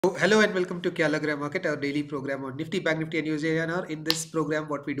Hello and welcome to Calagram Market, our daily program on Nifty, Bank Nifty and USDINR. In this program,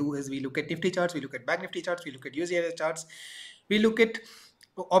 what we do is we look at Nifty charts, we look at Bank Nifty charts, we look at USDINR charts, we look at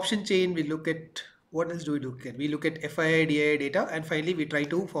option chain, we look at what else do we look at? We look at FII, DII data, and finally we try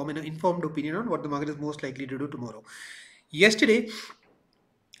to form an informed opinion on what the market is most likely to do tomorrow. Yesterday,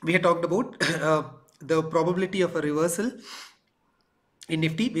 we had talked about the probability of a reversal in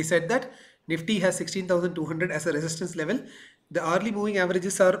Nifty. We said that Nifty has 16,200 as a resistance level. The hourly moving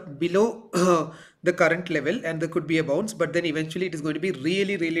averages are below the current level and there could be a bounce, but then eventually it is going to be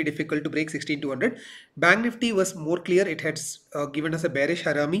really difficult to break 16,200. Bank Nifty was more clear. It had given us a bearish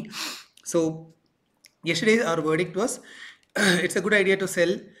harami. So yesterday our verdict was it's a good idea to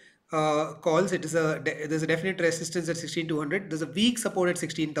sell calls. There's a definite resistance at 16,200. There's a weak support at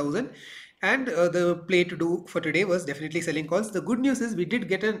 16,000. And the play to do for today was definitely selling calls. The good news is we did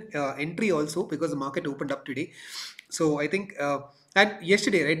get an entry also because the market opened up today. So I think, and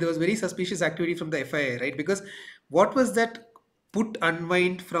yesterday, right, there was very suspicious activity from the FII, right? Because what was that put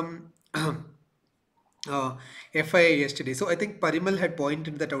unwind from FII yesterday? So I think Parimal had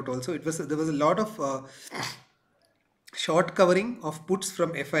pointed that out also. There was a lot of short covering of puts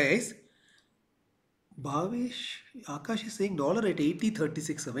from FIIs. Bhavesh, Akash is saying dollar at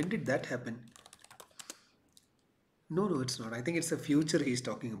 80.36. When did that happen? No, it's not. I think it's a future he's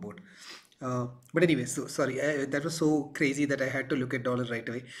talking about. But anyway, so sorry, that was so crazy that I had to look at dollar right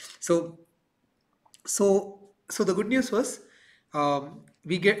away. So the good news was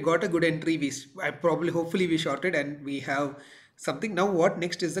we got a good entry. Hopefully we shorted and we have something. Now what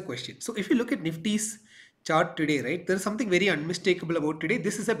next is the question. So if you look at Nifty's chart today, right, there's something very unmistakable about today.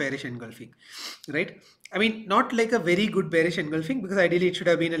 This is a bearish engulfing, right? I mean, not like a very good bearish engulfing because ideally it should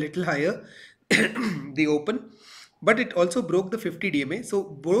have been a little higher the open, but it also broke the 50 DMA. So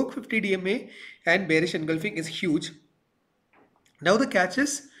broke 50 DMA and bearish engulfing is huge. Now the catch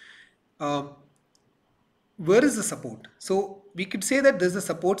is where is the support? So we could say that there's a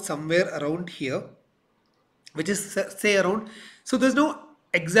support somewhere around here, which is say around, so there's no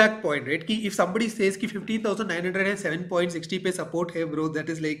exact point, right? If somebody says ki 15,907.60 pe support hai bro, that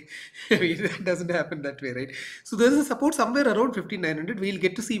is like it doesn't happen that way, right? So there's a support somewhere around 15,900. We'll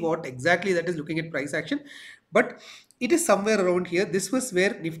get to see what exactly that is looking at price action, but it is somewhere around here. This was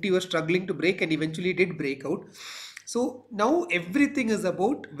where Nifty was struggling to break and eventually did break out. So now everything is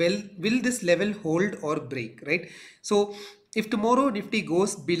about, well, will this level hold or break, right? So if tomorrow Nifty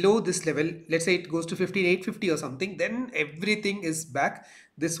goes below this level, let's say it goes to 15,850 or something, then everything is back.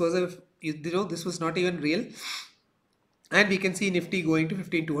 This was this was not even real. And we can see Nifty going to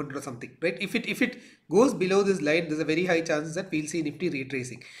 15,200 or something, right? If it goes below this line, there's a very high chance that we'll see Nifty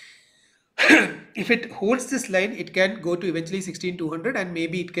retracing. If it holds this line, it can go to eventually 16,200 and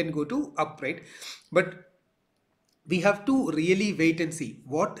maybe it can go to up, right? But we have to really wait and see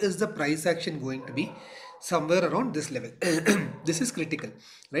what is the price action going to be somewhere around this level. This is critical,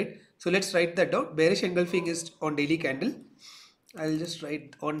 right? So let's write that down. Bearish engulfing is on daily candle. I'll just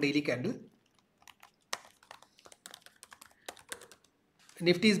write on daily candle.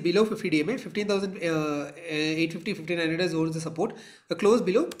 Nifty is below 50 DMA, 15,850, 15,900 is over the support. A close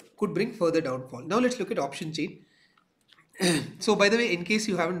below could bring further downfall. Now let's look at option chain. So by the way, in case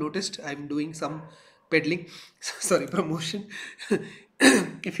you haven't noticed, I'm doing some peddling, sorry, promotion.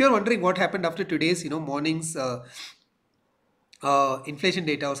 If you're wondering what happened after today's, morning's inflation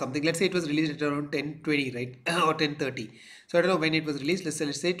data or something, let's say it was released at around 10:20, right, or 10:30. So I don't know when it was released. Let's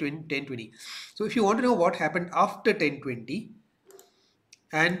say 10:20. So if you want to know what happened after 10:20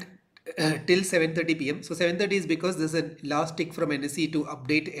 and till 7:30 p.m. So 7:30 is because there's a last tick from NSE to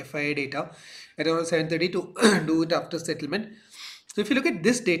update FII data at around 7:30 to do it after settlement. So if you look at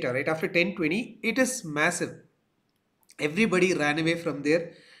this data, right, after 10:20, it is massive. Everybody ran away from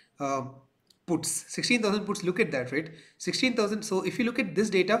their puts. 16,000 puts, look at that, right? 16,000. So if you look at this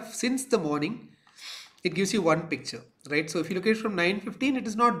data since the morning, it gives you one picture, right? So if you look at it from 9:15, it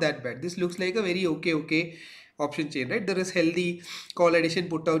is not that bad. This looks like a very okay option chain, right? There is healthy call addition,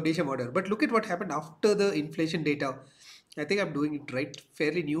 put out addition order. But look at what happened after the inflation data. I think I'm doing it right.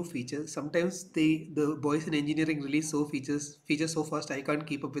 Fairly new features. Sometimes the boys in engineering release features so fast I can't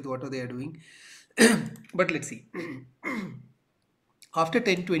keep up with what they are doing. But let's see. After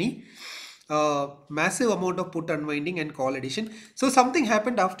 10:20, massive amount of put unwinding and call addition. So something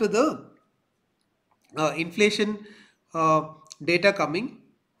happened after the inflation data coming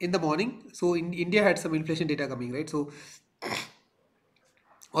in the morning. So in India had some inflation data coming, right? So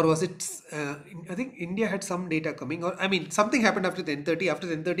or was it I think India had some data coming, or I mean something happened after 10:30. After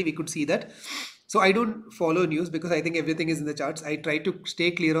 10:30 we could see that. So I don't follow news because I think everything is in the charts. I try to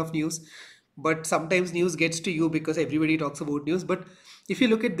stay clear of news but sometimes news gets to you because everybody talks about news. But if you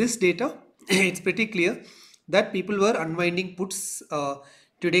look at this data, it's pretty clear that people were unwinding puts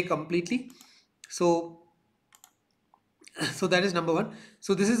today completely. So so that is number one.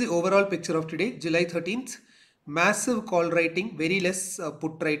 So this is the overall picture of today, July 13th. Massive call writing, very less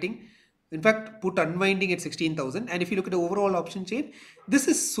put writing. In fact, put unwinding at 16,000. And if you look at the overall option chain, this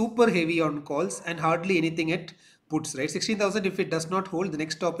is super heavy on calls and hardly anything at puts, right? 16,000, if it does not hold, the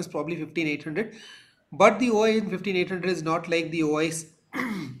next stop is probably 15,800. But the OI in 15,800 is not like the OIs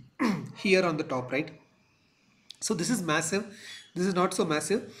here on the top, right? So this is massive. This is not so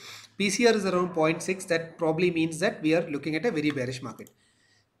massive. PCR is around 0.6. That probably means that we are looking at a very bearish market.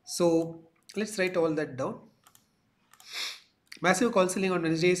 So let's write all that down. Massive call selling on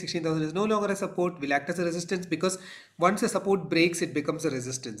Wednesday, 16,000 is no longer a support, will act as a resistance, because once a support breaks, it becomes a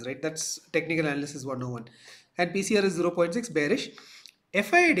resistance, right? That's technical analysis 101. And PCR is 0.6 bearish.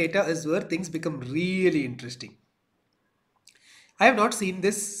 FIA data is where things become really interesting. I have not seen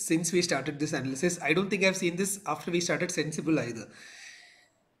this since we started this analysis. I don't think I've seen this after we started Sensible either.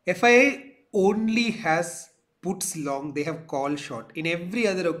 FIA only has puts long, they have call short. In every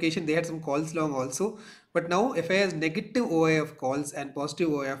other occasion, they had some calls long also. But now FIA has negative OI of calls and positive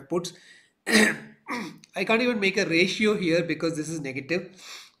OI of puts. I can't even make a ratio here because this is negative.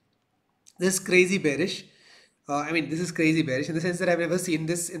 This is crazy bearish. This is crazy bearish in the sense that I've never seen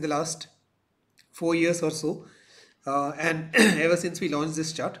this in the last 4 years or so. And ever since we launched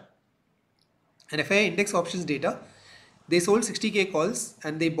this chart. And FIA index options data, they sold 60K calls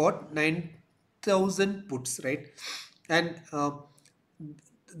and they bought 9,000 puts, right? And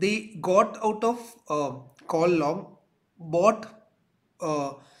they got out of call long, bought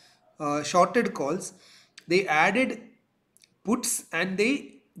shorted calls, they added puts, and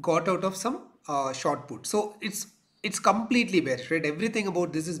they got out of some short put. So it's completely bearish, right? Everything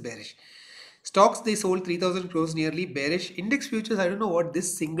about this is bearish. Stocks, they sold 3,000 crores, nearly bearish. Index futures, I don't know what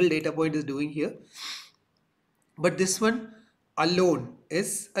this single data point is doing here, but this one alone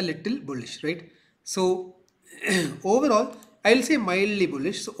is a little bullish, right? So overall, I'll say mildly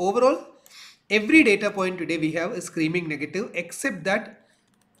bullish. So overall, every data point today we have is screaming negative, except that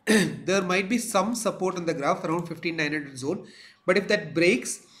there might be some support on the graph around 15,900 zone. But if that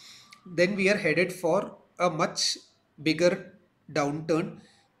breaks, then we are headed for a much bigger downturn,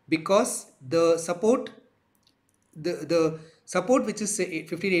 because the support, which is say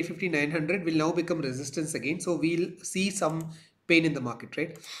 15,800, 15,900, will now become resistance again. So we'll see some pain in the market,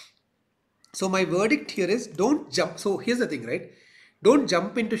 right? So my verdict here is don't jump. So here's the thing, right? Don't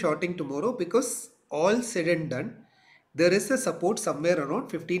jump into shorting tomorrow, because all said and done, there is a support somewhere around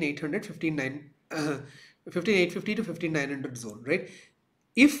 15,800, 15,850 to 15,900 zone, right?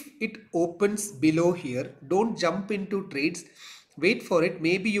 If it opens below here, don't jump into trades. Wait for it.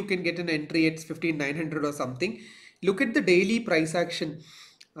 Maybe you can get an entry at 15,900 or something. Look at the daily price action.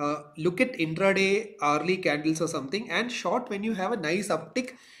 Look at intraday hourly candles or something, and short when you have a nice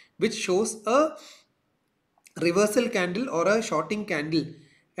uptick which shows a reversal candle or a shorting candle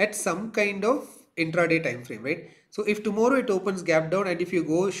at some kind of intraday time frame, right? So if tomorrow it opens gap down and if you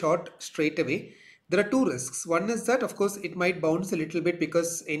go short straight away, there are two risks. One is that, of course, it might bounce a little bit,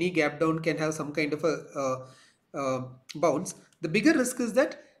 because any gap down can have some kind of a bounce. The bigger risk is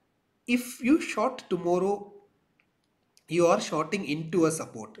that if you short tomorrow, you are shorting into a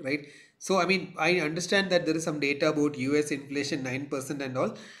support, right? So I understand that there is some data about US inflation 9% and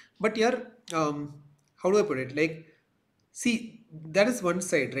all, but yeah, how do I put it? Like, see, that is one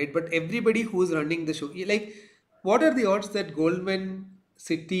side, right? But everybody who's running the show, like, what are the odds that Goldman,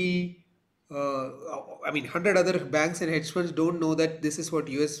 Citi, 100 other banks and hedge funds don't know that this is what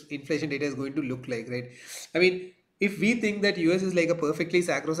US inflation data is going to look like, right? I mean, if we think that US is like a perfectly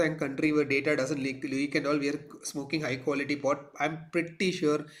sacrosanct country where data doesn't leak and all, we are smoking high quality pot, I'm pretty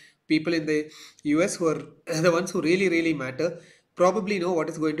sure people in the US who are the ones who really, really matter probably know what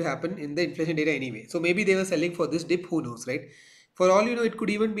is going to happen in the inflation data anyway. So maybe they were selling for this dip, who knows, right? For all you know, it could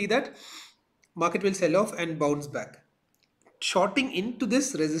even be that market will sell off and bounce back. Shorting into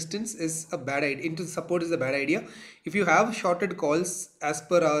this resistance is a bad idea, into support is a bad idea. If you have shorted calls as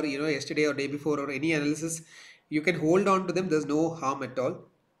per our yesterday or day before or any analysis, you can hold on to them. There's no harm at all,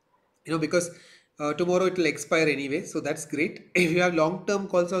 because tomorrow it will expire anyway, so that's great. If you have long term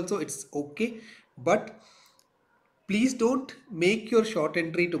calls also, it's okay, but please don't make your short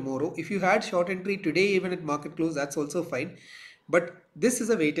entry tomorrow. If you had short entry today, even at market close, that's also fine. But this is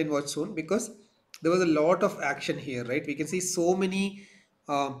a wait and watch zone, because there was a lot of action here, right? We can see so many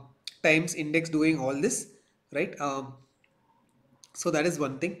times index doing all this, right? So that is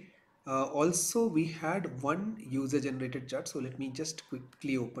one thing. Also, we had one user generated chart. So let me just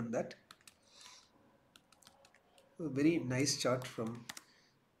quickly open that. A very nice chart from,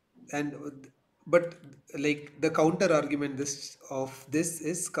 and but like the counter argument this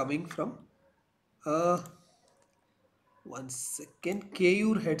is coming from uh one second.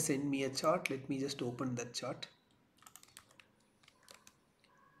 KUR had sent me a chart. Let me just open that chart.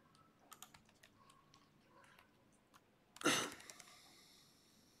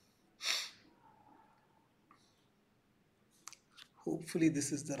 Hopefully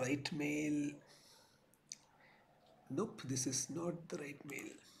this is the right mail. Nope, this is not the right mail.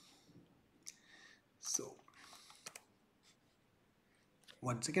 So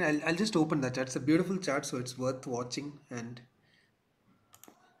once again, I'll just open that chart. It's a beautiful chart, so it's worth watching. And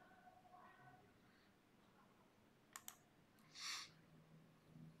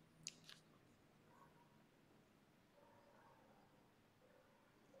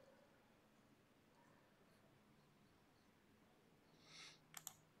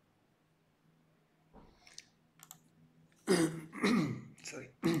sorry.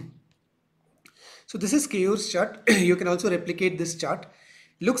 So this is KUR's chart. You can also replicate this chart.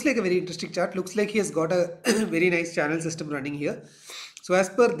 Looks like a very interesting chart. Looks like he has got a very nice channel system running here. So as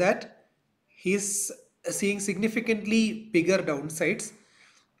per that, he's seeing significantly bigger downsides.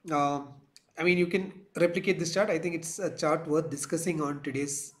 Um, I mean, you can replicate this chart. I think it's a chart worth discussing on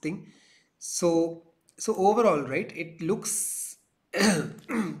today's thing. So, so overall, right, it looks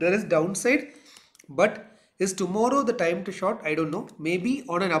there is downside, but is tomorrow the time to short? I don't know. Maybe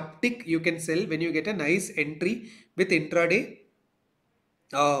on an uptick you can sell when you get a nice entry with intraday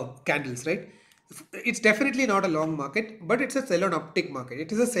candles, right? It's definitely not a long market, but it's a sell on uptick market.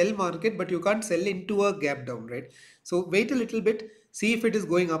 It is a sell market, but you can't sell into a gap down, right? So wait a little bit, see if it is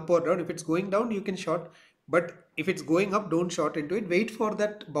going up or down. If it's going down, you can short, but if it's going up, don't short into it. Wait for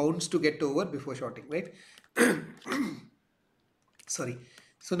that bounce to get over before shorting, right? Sorry.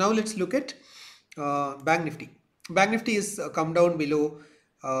 So now let's look at Bank Nifty. Bank Nifty is come down below.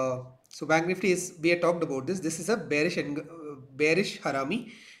 So Bank Nifty is, we had talked about this. This is a bearish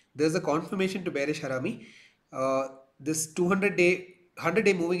harami. There's a confirmation to bearish harami. This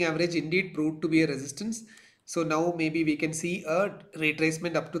 100-day moving average indeed proved to be a resistance. So now maybe we can see a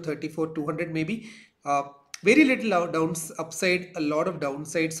retracement up to 34,200 maybe. Very little upside, a lot of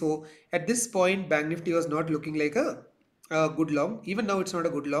downside. So at this point, Bank Nifty was not looking like a good long. Even now it's not a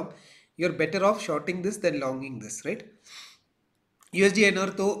good long. You're better off shorting this than longing this, right?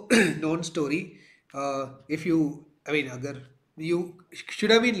 USDINR to known story. If you, I mean, agar you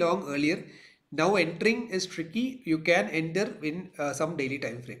should have been long earlier. Now entering is tricky. You can enter in some daily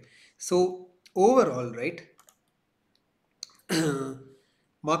time frame. So overall, right?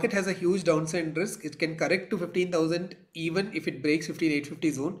 Market has a huge downside risk. It can correct to 15,000 even if it breaks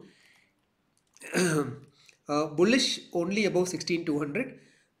 15,850 zone. Bullish only above 16,200.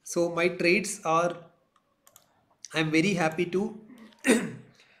 So my trades are, I'm very happy to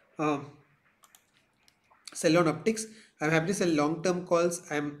um, sell on upticks. I'm happy to sell long-term calls.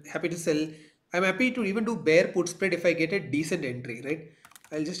 I'm happy to sell. I'm happy to even do bear put spread if I get a decent entry, right?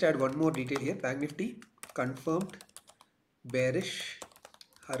 I'll just add one more detail here. Bank Nifty confirmed bearish,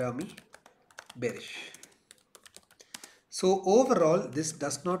 harami, bearish. So overall, this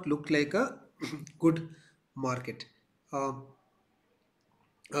does not look like a good market.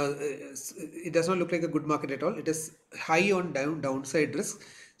 It does not look like a good market at all. It is high on downside risk.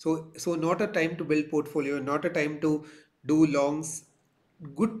 So not a time to build portfolio, not a time to do longs.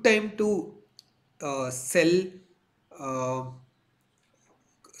 Good time to sell. Uh,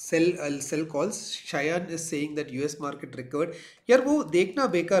 sell calls. Shayan is saying that US market recovered. यार वो देखना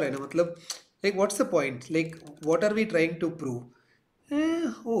बेकार है ना मतलब like what's the point, like what are we trying to prove?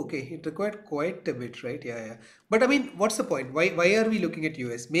 Okay, it required quite a bit, right? Yeah. But I mean, what's the point? Why are we looking at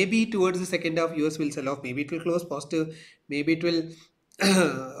US? Maybe towards the second half US will sell off, maybe it will close positive, maybe it will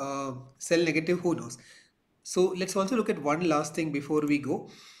sell negative, who knows. So let's also look at one last thing before we go.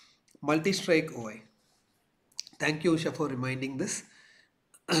 Multi-strike OI. Thank you, Usha, for reminding this.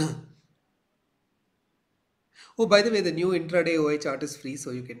 Oh, by the way, the new intraday OI chart is free,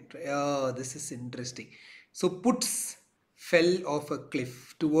 so you can try. Oh, this is interesting. So puts fell off a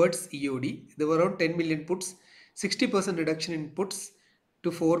cliff towards EOD. There were around 10 million puts, 60% reduction in puts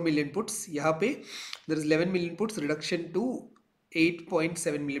to 4 million puts. यहाँ पे there is 11 million puts reduction to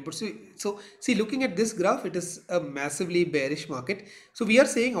 8.7 million puts. So see, looking at this graph, it is a massively bearish market. So we are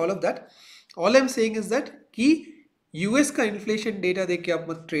saying all of that. All I'm saying is that key US का inflation data देख के आप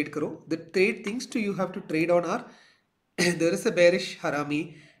मत trade करो. The trade things to you have to trade on are there is a bearish harami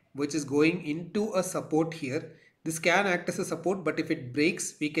which is going into a support here. This can act as a support, but if it breaks,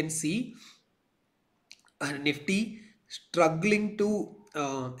 we can see Nifty struggling to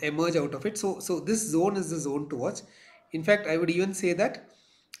emerge out of it. So this zone is the zone to watch. In fact, I would even say that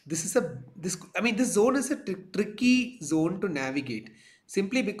this zone is a tricky zone to navigate,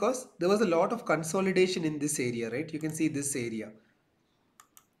 simply because there was a lot of consolidation in this area, right? You can see this area.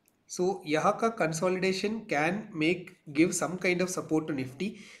 So Yahaka consolidation can give some kind of support to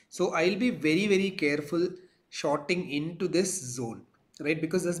Nifty. So I'll be very careful shorting into this zone, right?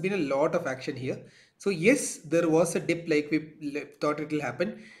 Because there's been a lot of action here. So yes, there was a dip like we thought it will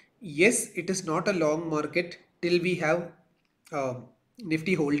happen. Yes, it is not a long market till we have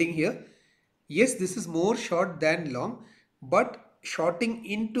Nifty holding here. Yes, this is more short than long, but shorting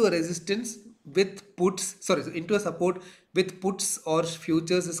into a resistance with puts, sorry, into a support with puts or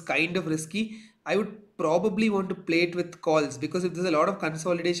futures is kind of risky. I would probably want to play it with calls, because if there's a lot of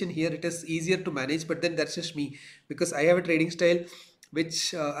consolidation here, it is easier to manage. But then that's just me, because I have a trading style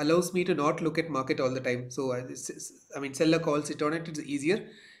which allows me to not look at market all the time. So I mean, sell a call, sit on it, it's easier,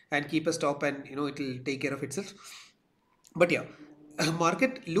 and keep a stop, and it will take care of itself. But yeah,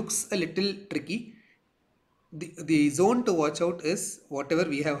 market looks a little tricky. The zone to watch out is whatever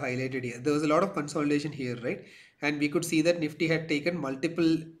we have highlighted here. There was a lot of consolidation here, right? And we could see that Nifty had taken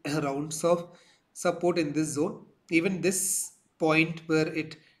multiple rounds of support in this zone. Even this point where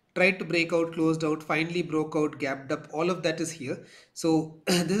it tried to break out, closed out, finally broke out, gapped up, all of that is here. So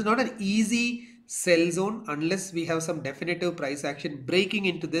this is not an easy sell zone unless we have some definitive price action breaking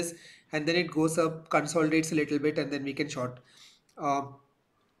into this, and then it goes up, consolidates a little bit, and then we can short. Uh,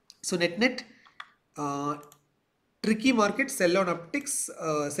 so net, uh, tricky market, sell on upticks.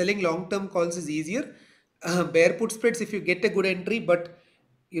 Selling long term calls is easier. Bear put spreads if you get a good entry, but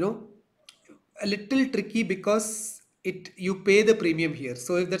you know a little tricky because you pay the premium here.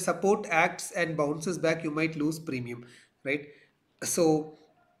 So if the support acts and bounces back, you might lose premium, right? So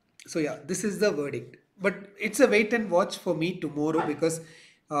yeah, this is the verdict. But it's a wait and watch for me tomorrow, because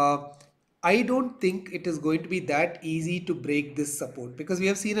uh, I don't think it is going to be that easy to break this support, because we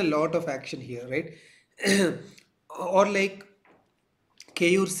have seen a lot of action here, right? Or like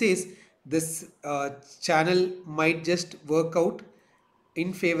Keyur says, this channel might just work out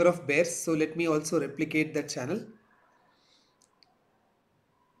in favor of bears. So let me also replicate that channel.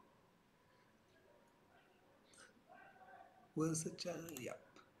 Where's the channel? Yeah.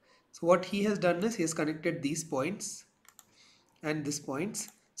 So what he has done is he has connected these points and these points.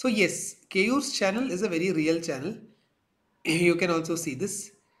 So yes, Keyur's channel is a very real channel. You can also see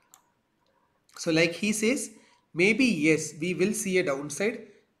this. So like he says, maybe yes, we will see a downside,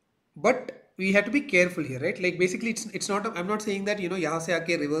 but we have to be careful here, right? Like basically, it's not. I'm not saying that यहाँ से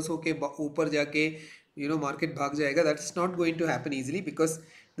आके reverse होके ऊपर जाके market भाग जाएगा. That's not going to happen easily, because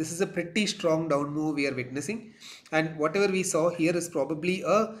this is a pretty strong down move we are witnessing, and whatever we saw here is probably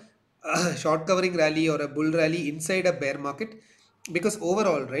a short covering rally or a bull rally inside a bear market, because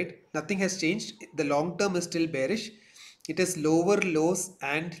overall, right, nothing has changed. The long term is still bearish. It is lower lows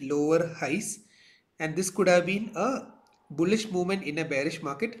and lower highs, and this could have been a bullish movement in a bearish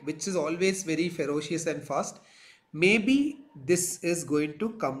market, which is always very ferocious and fast. Maybe this is going to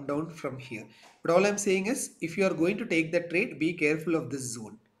come down from here, but all I'm saying is, if you are going to take the trade, be careful of this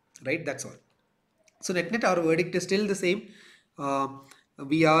zone, right? That's all. So net our verdict is still the same. uh,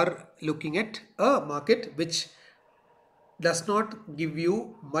 we are looking at a market which does not give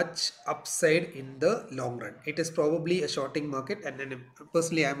you much upside in the long run. It is probably a shorting market, and then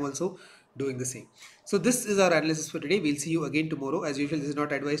personally I'm also doing the same. So this is our analysis for today. We'll see you again tomorrow. As usual, this is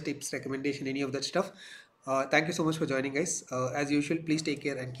not advice, tips, recommendation, any of that stuff. Thank you so much for joining, guys. As usual, please take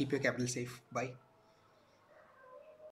care and keep your capital safe. Bye.